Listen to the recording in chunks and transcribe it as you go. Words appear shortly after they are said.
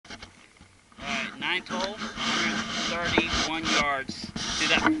hit 9 total, 131 yards to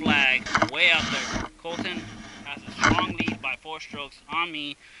that flag, way out there. Colton has a strong lead by 4 strokes on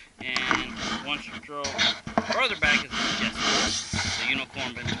me, and 1 stroke further back is Jesse, the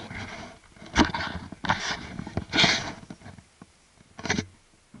Unicorn Mentor.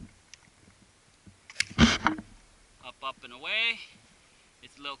 Up and away.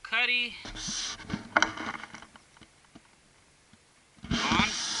 It's Lil Cuddy. I'm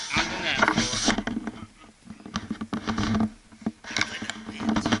doing that score.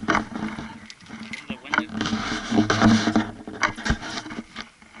 The window.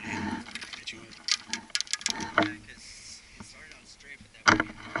 Yeah, because it started on straight, but that way.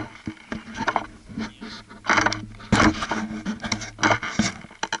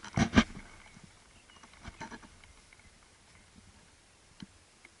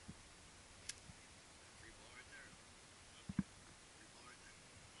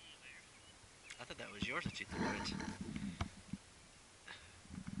 I thought that was yours that you threw it.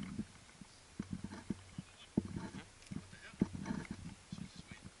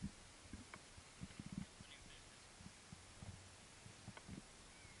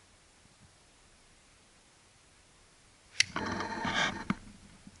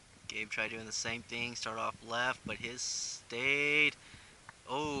 Gabe tried doing the same thing, start off left, but his stayed.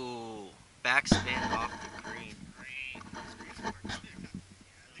 Oh, backspin off the green.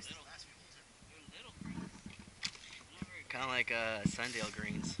 Kind of like Sundale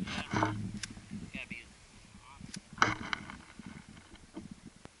greens. Yeah.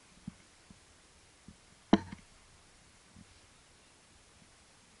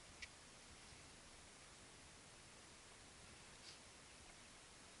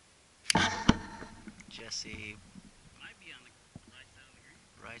 Jesse. Might be on the right side of the green.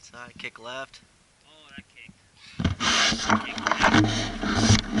 Right side, kick left. Oh, that kick.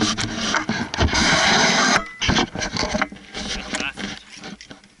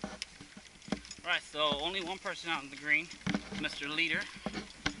 Right, so only one person out on the green, Mr. Leader.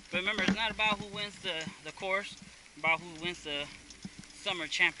 But remember, it's not about who wins the course, it's about who wins the summer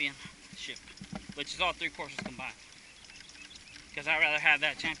championship, which is all 3 courses combined. Because I'd rather have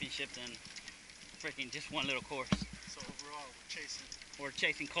that championship than freaking just one little course. So overall, we're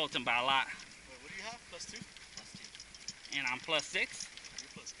chasing Colton by a lot. Wait, what do you have? +2? +2. And I'm +6.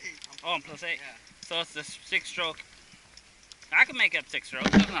 You're +8. I'm +8. Yeah. So it's the 6-stroke. I can make up 6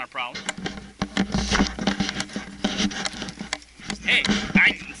 strokes. That's not a problem. Hey,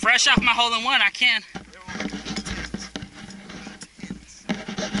 fresh off my hole-in-one, I can.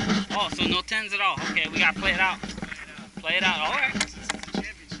 Oh, so no 10s at all. Okay, we gotta play it out. Play it out. All right. Since it's a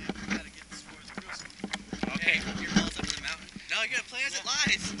championship, you gotta get the scores real soon. Okay. Your ball's up in the mountain. No, you gotta play as it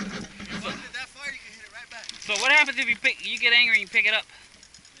lies. If you hit it that far, you can hit it right back. So what happens if you get angry and you pick it up?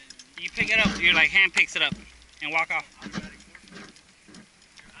 You pick it up. Your hand picks it up and walk off.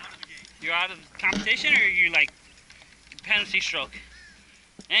 You're out of the competition, or you like penalty stroke,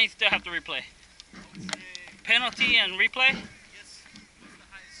 and you still have to replay. Penalty and replay. Yes. What's the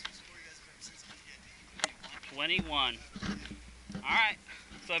highest score you guys have ever seen somebody get? 21. All right.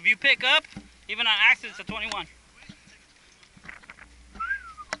 So if you pick up, even on accident, it's a 21.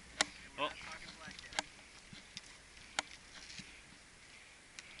 Oh. All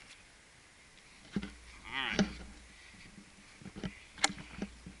right.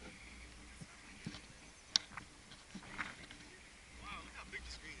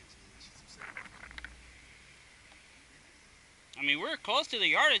 I mean, we're close to the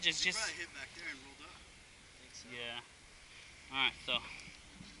yardage. It's just. Probably hit back there and rolled up. I think so. Yeah. All right. So,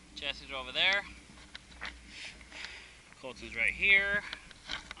 Jesse's over there. Colton's right here.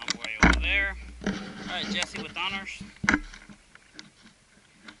 I'm way over there. All right, Jesse with honors.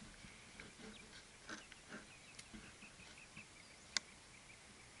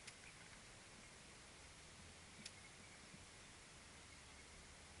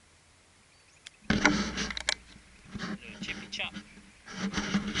 Chippy chop.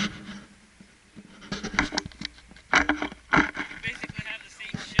 Basically have the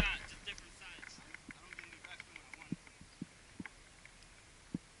same shot, just different sides. I don't get any backspin when I want.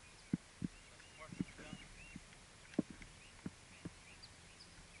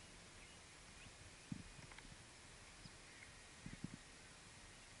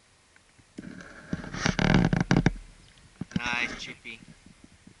 Nice, Chippy.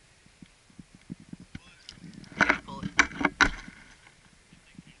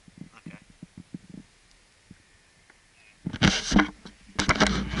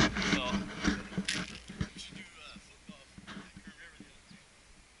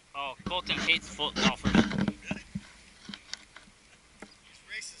 Colton hates foot golfers. Really? He's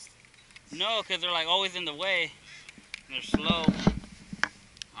racist. No, because they're like always in the way. They're slow.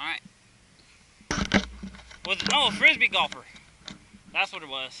 Alright. Was it? Oh, a frisbee golfer. That's what it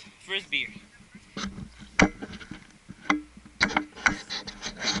was. Frisbee.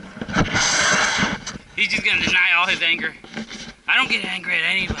 He's just gonna deny all his anger. I don't get angry at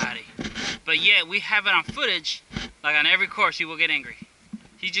anybody. But yet we have it on footage. Like on every course he will get angry.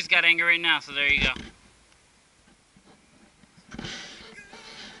 He just got angry right now, so there you go.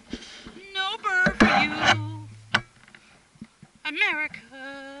 No bird for you, America.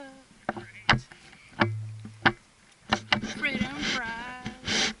 Freedom pride.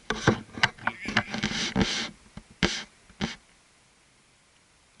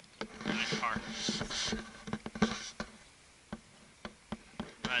 Nice par.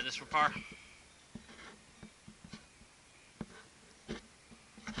 Alright, this for par.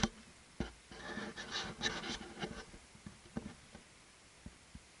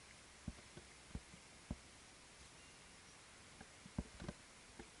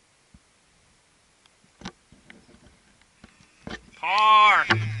 Par!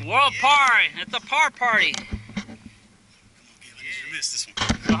 World par! It's a par party! Okay, I need you to miss this one.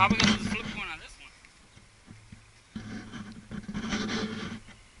 So how are we gonna do the flip coin on this one?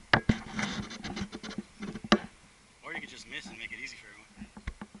 Or you could just miss and make it easy for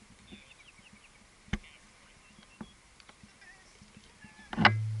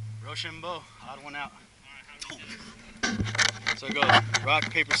everyone. Rochambeau, odd one out. So it goes rock,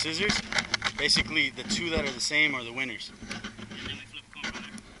 paper, scissors. Basically, the two that are the same are the winners. And then we flip a coin from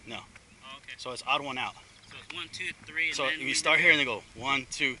there? No. Oh, okay. So it's odd one out. So it's 1, 2, 3, and So then we start here and they go 1,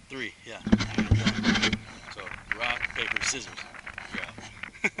 2, 3. Yeah. So rock, paper, scissors. You're out.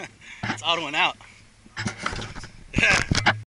 It's odd one out. Yeah.